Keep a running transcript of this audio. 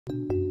G'day,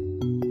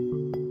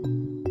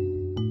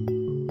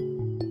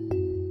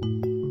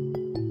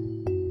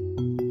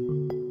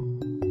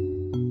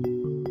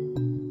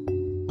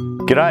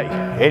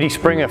 Eddie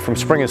Springer from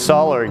Springer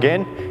Solar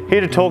again, here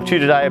to talk to you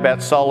today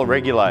about solar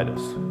regulators.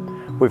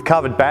 We've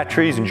covered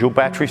batteries and dual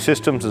battery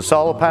systems and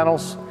solar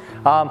panels.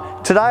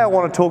 Today I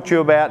want to talk to you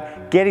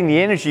about getting the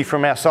energy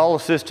from our solar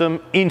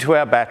system into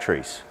our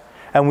batteries.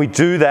 And we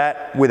do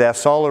that with our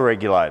solar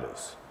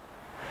regulators.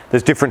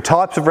 There's different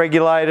types of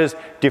regulators,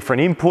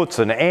 different inputs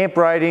and amp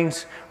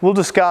ratings. We'll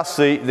discuss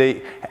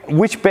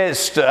which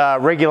best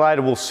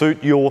regulator will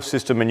suit your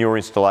system and your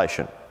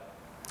installation.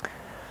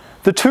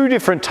 The two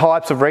different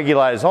types of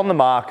regulators on the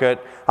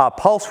market are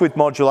pulse width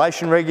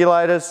modulation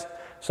regulators,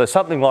 so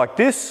something like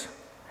this,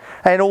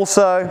 and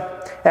also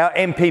our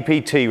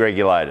Mppt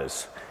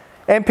regulators.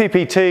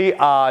 Mppt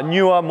are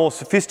newer, more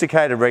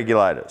sophisticated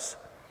regulators.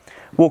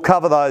 We'll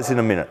cover those in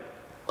a minute.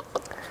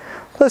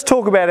 Let's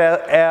talk about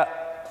our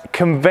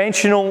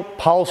conventional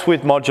pulse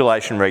width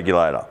modulation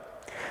regulator.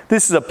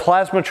 This is a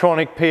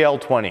Plasmatronic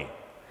PL20.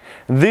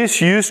 This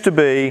used to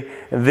be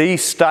the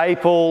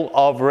staple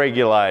of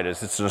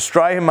regulators. It's an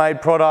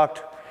Australian-made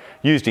product,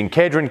 used in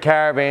Kedron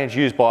caravans,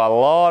 used by a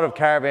lot of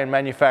caravan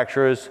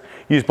manufacturers,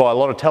 used by a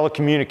lot of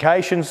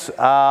telecommunications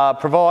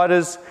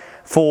providers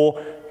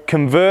for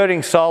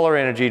converting solar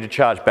energy to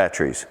charge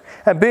batteries.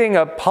 And being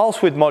a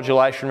pulse width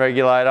modulation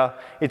regulator,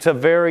 it's a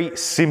very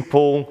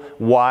simple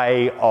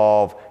way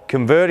of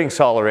converting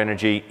solar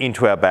energy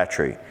into our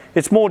battery.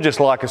 It's more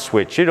just like a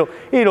switch.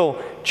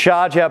 It'll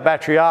charge our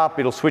battery up,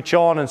 it'll switch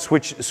on and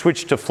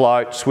switch to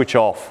float, switch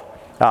off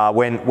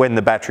when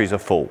the batteries are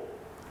full.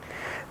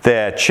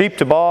 They're cheap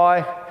to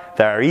buy,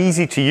 they're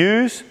easy to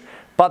use,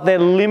 but they're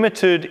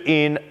limited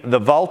in the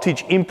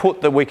voltage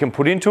input that we can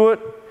put into it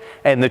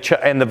and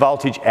the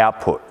voltage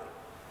output.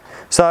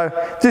 So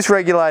this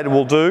regulator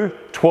will do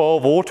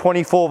 12 or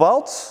 24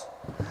 volts.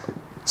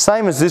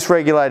 Same as this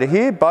regulator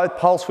here, both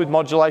pulse width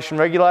modulation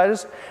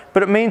regulators,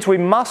 but it means we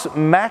must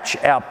match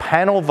our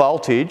panel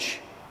voltage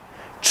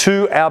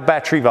to our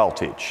battery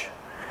voltage.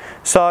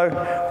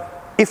 So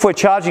if we're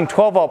charging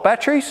 12 volt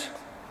batteries,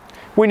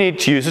 we need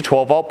to use a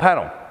 12 volt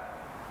panel.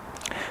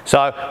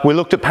 So we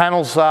looked at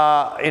panels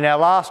in our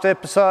last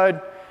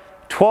episode,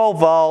 12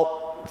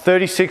 volt,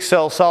 36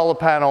 cell solar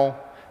panel,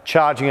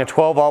 charging a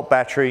 12 volt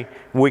battery,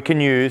 we can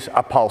use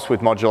a pulse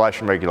width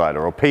modulation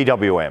regulator, or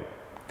PWM.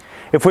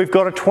 If we've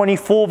got a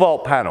 24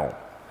 volt panel,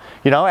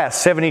 our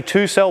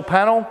 72 cell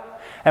panel,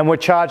 and we're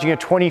charging a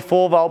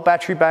 24 volt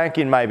battery bank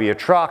in maybe a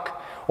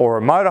truck or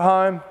a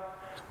motorhome,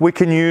 we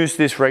can use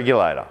this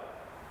regulator.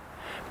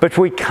 But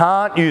we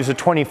can't use a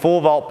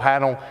 24 volt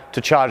panel to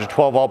charge a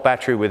 12 volt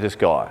battery with this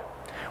guy.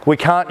 We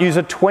can't use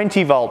a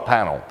 20 volt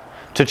panel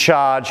to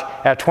charge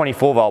our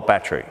 24 volt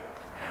battery.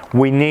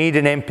 We need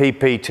an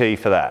Mppt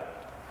for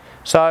that.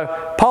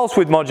 So pulse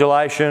width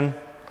modulation,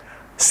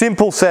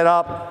 simple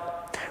setup,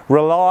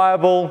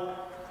 reliable,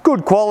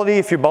 good quality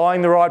if you're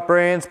buying the right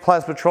brands,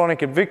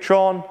 Plasmatronic and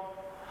Victron,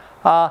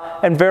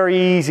 and very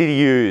easy to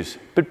use.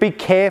 But be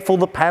careful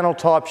the panel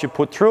types you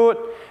put through it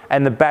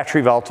and the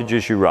battery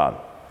voltages you run.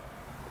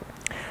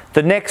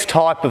 The next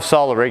type of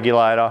solar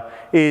regulator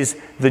is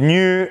the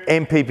new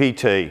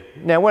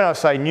Mppt. Now when I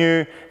say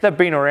new, they've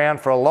been around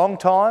for a long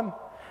time,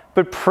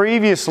 but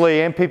previously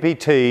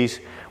Mppts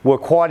were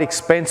quite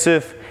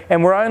expensive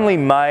and were only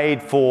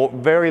made for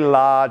very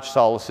large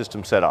solar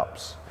system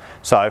setups.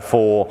 So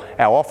for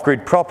our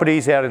off-grid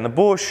properties out in the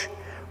bush,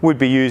 we'd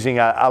be using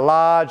a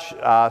large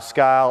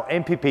scale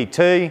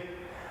Mppt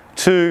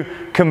to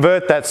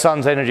convert that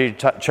sun's energy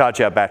to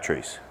charge our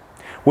batteries.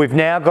 We've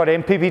now got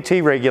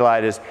Mppt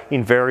regulators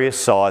in various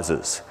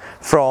sizes,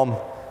 from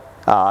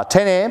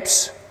 10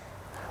 amps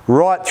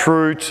right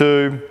through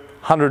to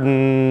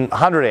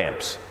 100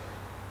 amps.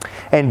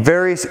 And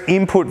various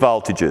input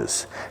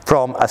voltages,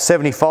 from a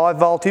 75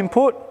 volt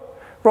input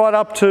right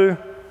up to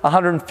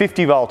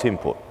 150 volt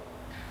input.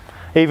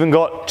 Even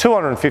got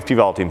 250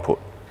 volt input.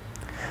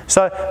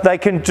 So they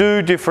can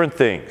do different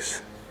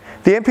things.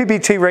 The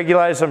Mppt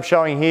regulators I'm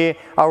showing here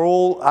are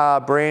all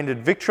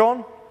branded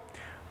Victron.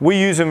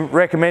 We use and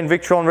recommend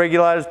Victron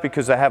regulators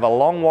because they have a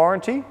long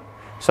warranty.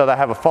 So they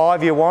have a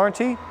 5-year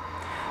warranty.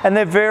 And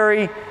they're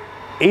very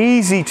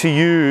easy to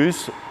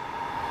use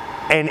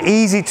and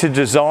easy to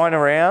design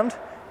around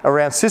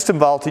system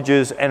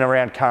voltages and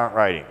around current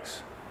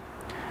ratings.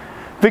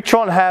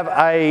 Victron have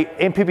a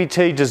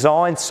Mppt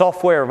design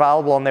software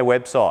available on their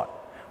website.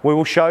 We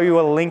will show you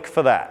a link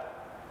for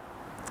that.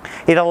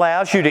 It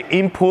allows you to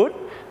input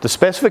the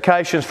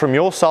specifications from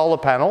your solar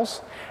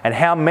panels and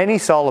how many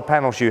solar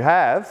panels you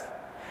have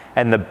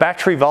and the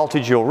battery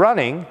voltage you're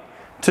running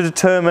to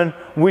determine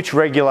which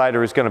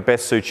regulator is going to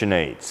best suit your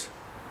needs.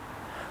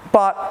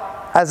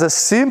 But as a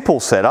simple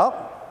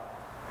setup,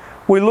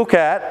 we look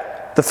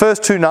at the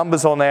first two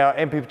numbers on our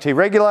Mppt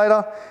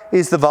regulator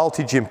is the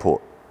voltage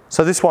input.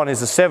 So this one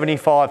is a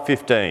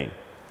 7515.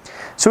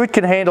 So it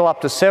can handle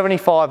up to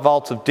 75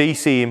 volts of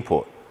DC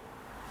input.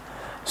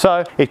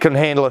 So it can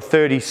handle a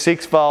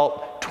 36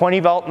 volt, 20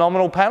 volt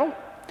nominal panel.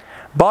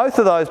 Both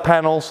of those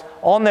panels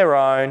on their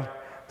own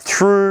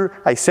through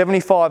a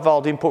 75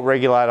 volt input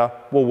regulator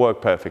will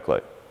work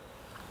perfectly.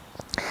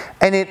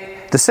 And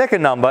the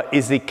second number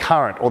is the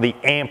current or the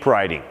amp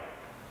rating.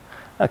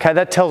 Okay,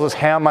 that tells us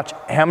how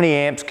many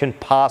amps can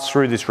pass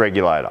through this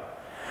regulator.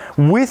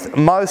 With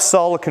most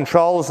solar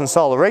controllers and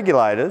solar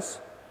regulators,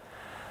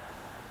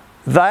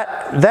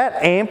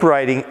 that amp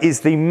rating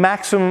is the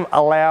maximum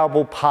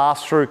allowable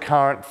pass-through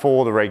current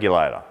for the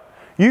regulator.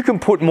 You can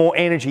put more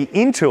energy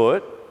into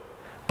it,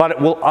 but it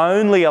will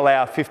only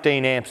allow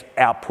 15 amps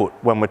output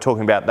when we're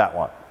talking about that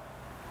one.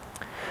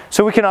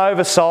 So we can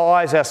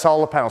oversize our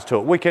solar panels to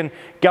it. We can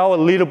go a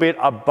little bit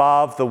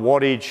above the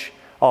wattage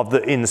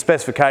in the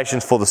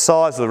specifications for the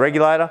size of the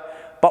regulator,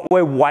 but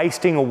we're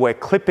wasting or we're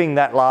clipping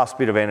that last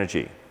bit of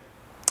energy.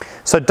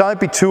 So don't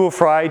be too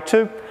afraid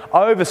to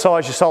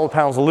oversize your solar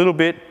panels a little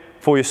bit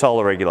for your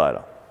solar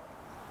regulator.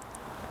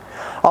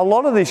 A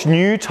lot of this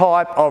new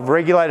type of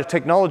regulator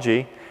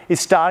technology is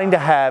starting to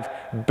have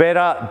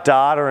better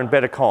data and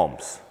better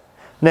comms.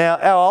 Now,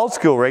 our old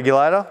school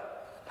regulator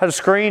had a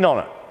screen on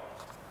it.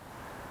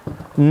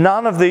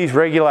 None of these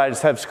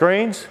regulators have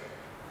screens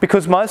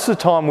because most of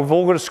the time we've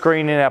all got a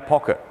screen in our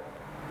pocket.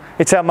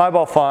 It's our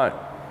mobile phone.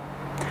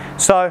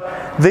 So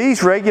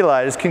these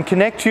regulators can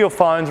connect to your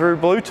phone through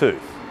Bluetooth.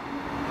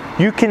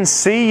 You can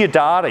see your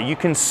data, you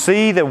can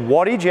see the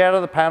wattage out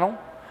of the panel,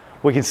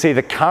 we can see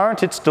the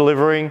current it's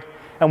delivering,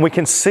 and we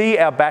can see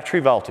our battery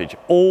voltage,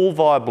 all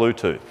via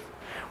Bluetooth.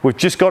 We've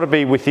just got to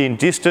be within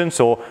distance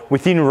or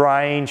within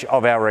range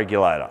of our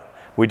regulator.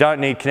 We don't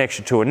need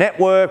connection to a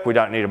network, we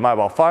don't need a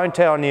mobile phone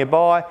tower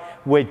nearby,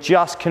 we're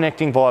just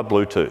connecting via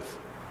Bluetooth.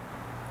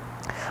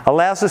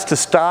 Allows us to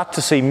start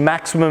to see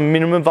maximum and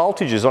minimum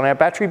voltages on our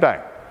battery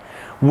bank.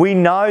 We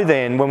know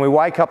then when we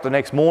wake up the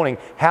next morning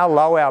how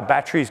low our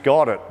batteries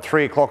got at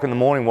 3 o'clock in the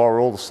morning while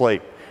we're all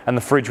asleep and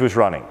the fridge was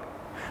running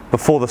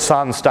before the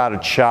sun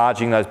started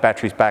charging those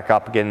batteries back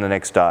up again the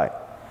next day.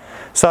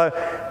 So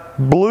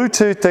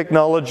Bluetooth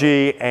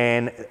technology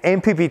and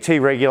Mppt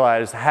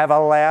regulators have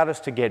allowed us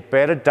to get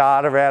better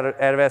data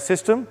out of our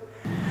system.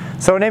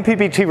 So an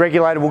Mppt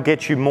regulator will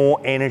get you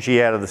more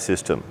energy out of the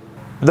system.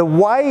 The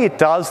way it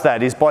does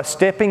that is by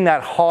stepping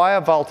that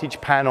higher voltage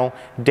panel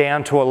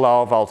down to a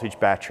lower voltage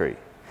battery.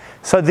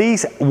 So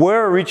these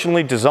were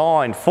originally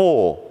designed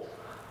for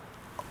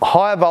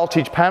higher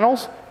voltage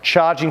panels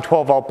charging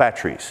 12 volt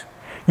batteries.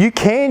 You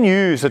can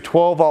use a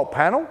 12 volt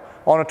panel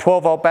on a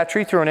 12 volt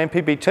battery through an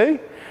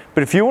Mppt,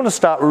 but if you want to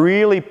start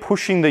really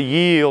pushing the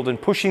yield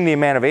and pushing the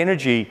amount of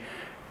energy,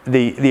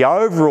 the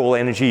overall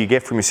energy you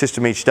get from your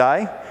system each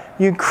day,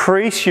 you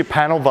increase your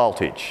panel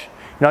voltage.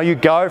 You know, you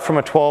go from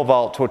a 12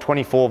 volt to a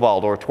 24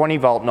 volt or a 20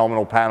 volt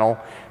nominal panel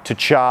to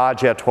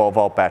charge our 12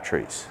 volt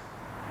batteries.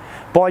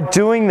 By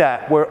doing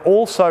that, we're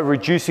also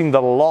reducing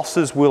the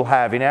losses we'll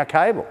have in our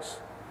cables.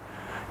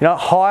 You know,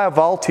 higher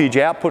voltage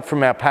output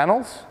from our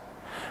panels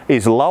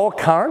is lower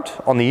current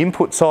on the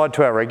input side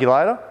to our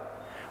regulator,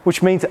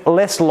 which means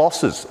less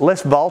losses,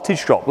 less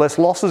voltage drop, less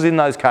losses in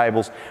those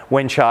cables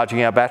when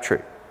charging our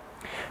battery.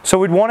 So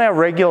we'd want our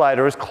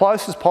regulator as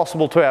close as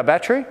possible to our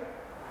battery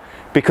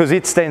because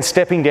it's then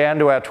stepping down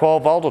to our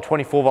 12 volt or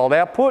 24 volt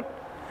output.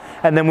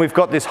 And then we've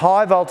got this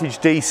high voltage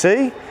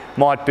DC,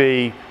 might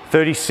be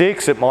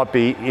 36, it might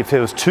be, if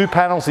there was 2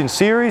 panels in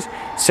series,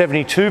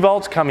 72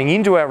 volts coming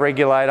into our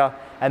regulator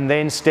and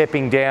then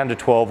stepping down to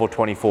 12 or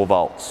 24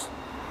 volts.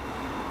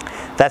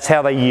 That's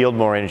how they yield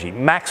more energy.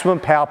 Maximum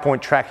power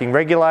point tracking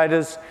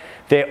regulators,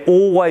 they're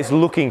always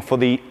looking for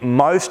the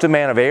most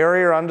amount of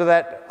area under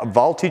that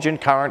voltage and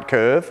current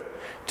curve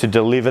to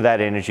deliver that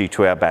energy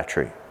to our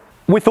battery.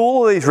 With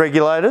all of these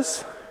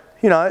regulators,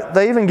 you know,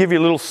 they even give you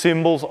little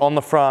symbols on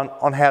the front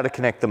on how to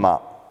connect them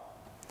up.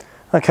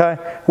 Okay,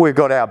 we've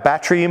got our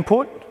battery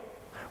input.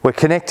 We're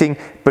connecting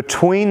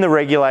between the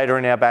regulator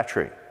and our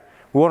battery.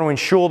 We want to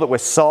ensure that we're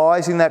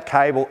sizing that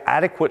cable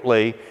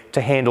adequately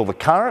to handle the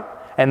current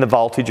and the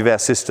voltage of our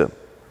system.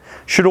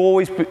 Should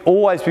always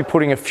be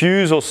putting a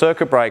fuse or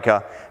circuit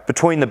breaker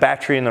between the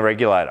battery and the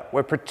regulator.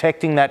 We're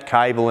protecting that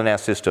cable in our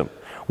system.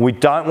 We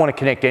don't want to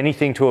connect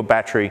anything to a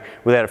battery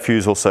without a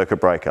fuse or circuit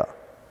breaker.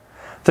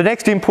 The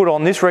next input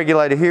on this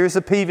regulator here is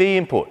the PV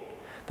input.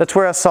 That's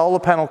where our solar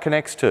panel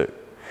connects to.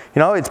 You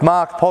know, it's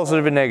marked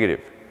positive and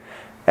negative.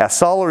 Our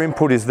solar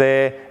input is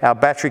there, our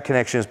battery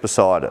connection is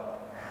beside it.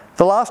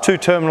 The last 2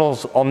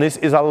 terminals on this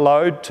is a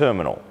load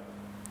terminal.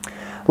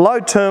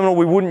 Load terminal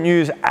we wouldn't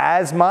use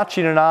as much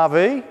in an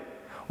RV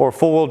or a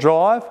 4-wheel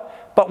drive,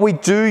 but we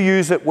do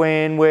use it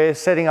when we're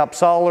setting up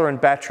solar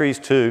and batteries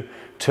to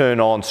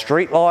turn on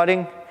street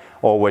lighting,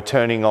 or we're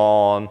turning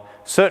on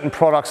certain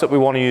products that we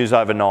want to use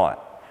overnight.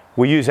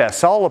 We use our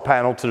solar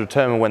panel to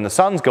determine when the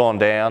sun's gone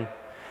down.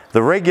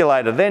 The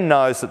regulator then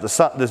knows that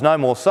there's no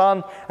more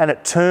sun and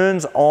it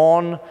turns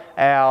on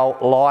our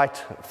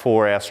light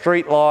for our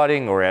street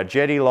lighting or our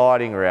jetty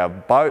lighting or our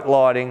boat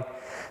lighting.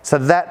 So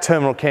that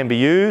terminal can be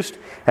used,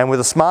 and with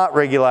a smart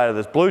regulator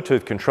that's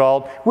Bluetooth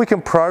controlled, we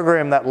can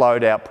program that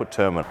load output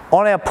terminal.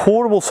 On our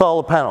portable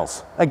solar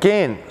panels,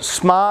 again,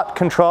 smart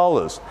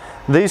controllers.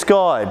 These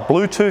guys,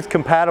 Bluetooth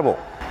compatible.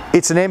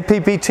 It's an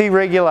Mppt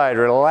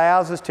regulator. It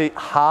allows us to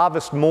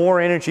harvest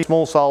more energy,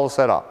 small solar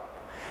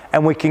setup.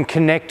 And we can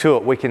connect to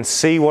it. We can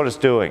see what it's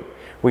doing.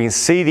 We can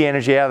see the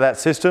energy out of that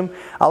system.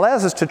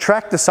 Allows us to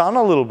track the sun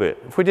a little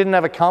bit. If we didn't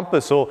have a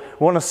compass or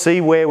want to see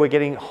where we're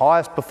getting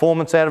highest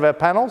performance out of our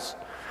panels,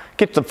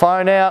 get the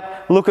phone out,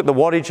 look at the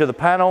wattage of the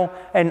panel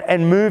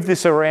and move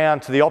this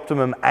around to the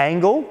optimum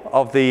angle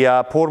of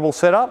the portable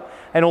setup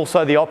and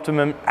also the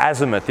optimum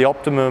azimuth, the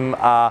optimum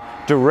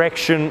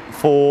direction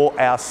for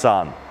our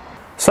sun.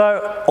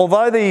 So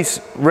although these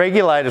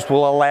regulators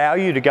will allow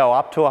you to go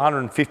up to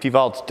 150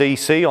 volts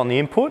DC on the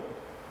input,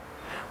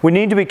 we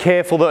need to be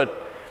careful that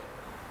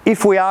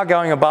if we are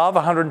going above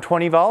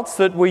 120 volts,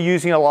 that we're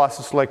using a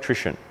licensed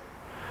electrician.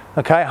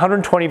 Okay,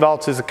 120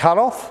 volts is a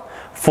cutoff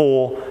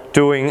for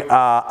doing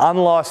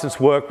unlicensed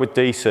work with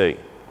DC.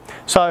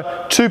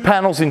 So 2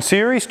 panels in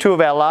series, 2 of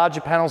our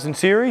larger panels in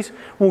series,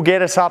 will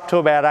get us up to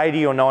about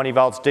 80 or 90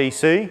 volts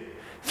DC.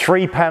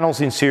 3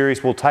 panels in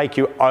series will take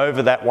you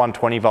over that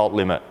 120 volt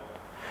limit.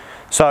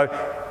 So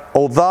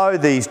although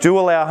these do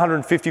allow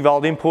 150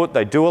 volt input,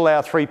 they do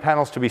allow 3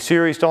 panels to be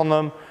seriesed on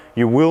them,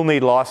 you will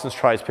need licensed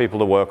tradespeople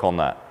to work on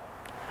that.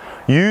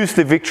 Use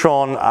the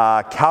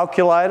Victron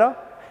calculator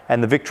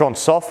and the Victron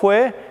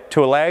software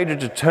to allow you to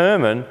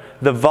determine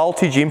the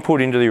voltage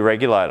input into the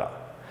regulator.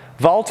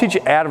 Voltage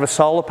out of a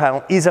solar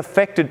panel is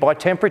affected by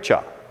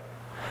temperature.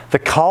 The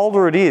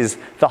colder it is,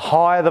 the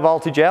higher the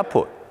voltage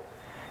output.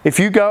 If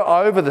you go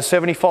over the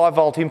 75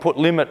 volt input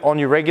limit on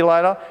your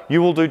regulator,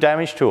 you will do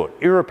damage to it,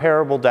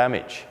 irreparable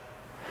damage.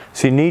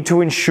 So you need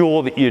to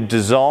ensure that you're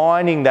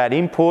designing that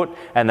input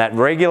and that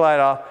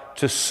regulator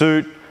to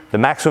suit the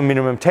maximum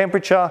minimum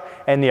temperature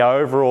and the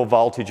overall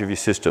voltage of your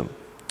system.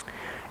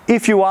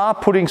 If you are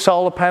putting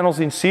solar panels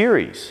in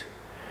series,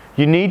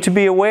 you need to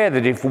be aware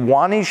that if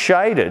one is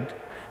shaded,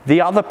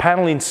 the other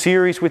panel in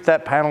series with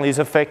that panel is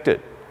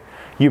affected.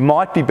 You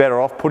might be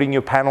better off putting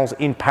your panels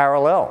in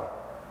parallel.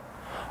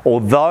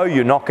 Although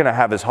you're not going to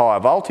have as high a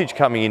voltage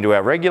coming into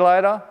our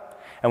regulator,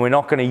 and we're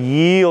not going to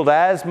yield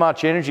as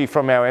much energy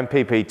from our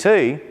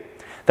Mppt,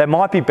 they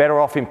might be better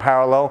off in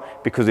parallel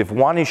because if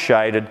one is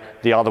shaded,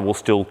 the other will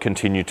still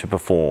continue to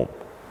perform.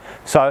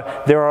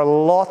 So there are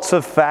lots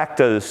of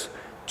factors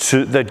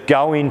that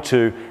go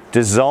into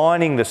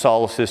designing the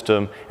solar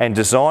system and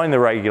designing the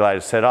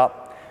regulator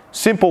setup.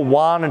 Simple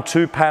 1 and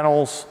 2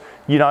 panels,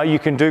 you know, you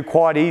can do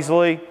quite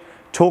easily.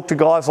 Talk to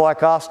guys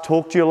like us,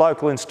 talk to your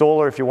local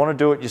installer if you want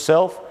to do it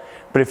yourself.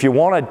 But if you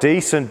want a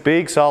decent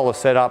big solar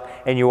setup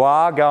and you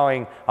are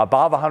going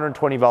above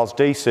 120 volts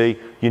DC,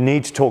 you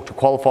need to talk to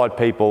qualified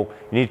people,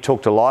 you need to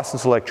talk to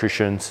licensed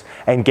electricians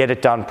and get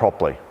it done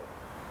properly.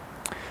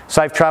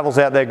 Safe travels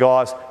out there,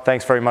 guys.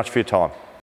 Thanks very much for your time.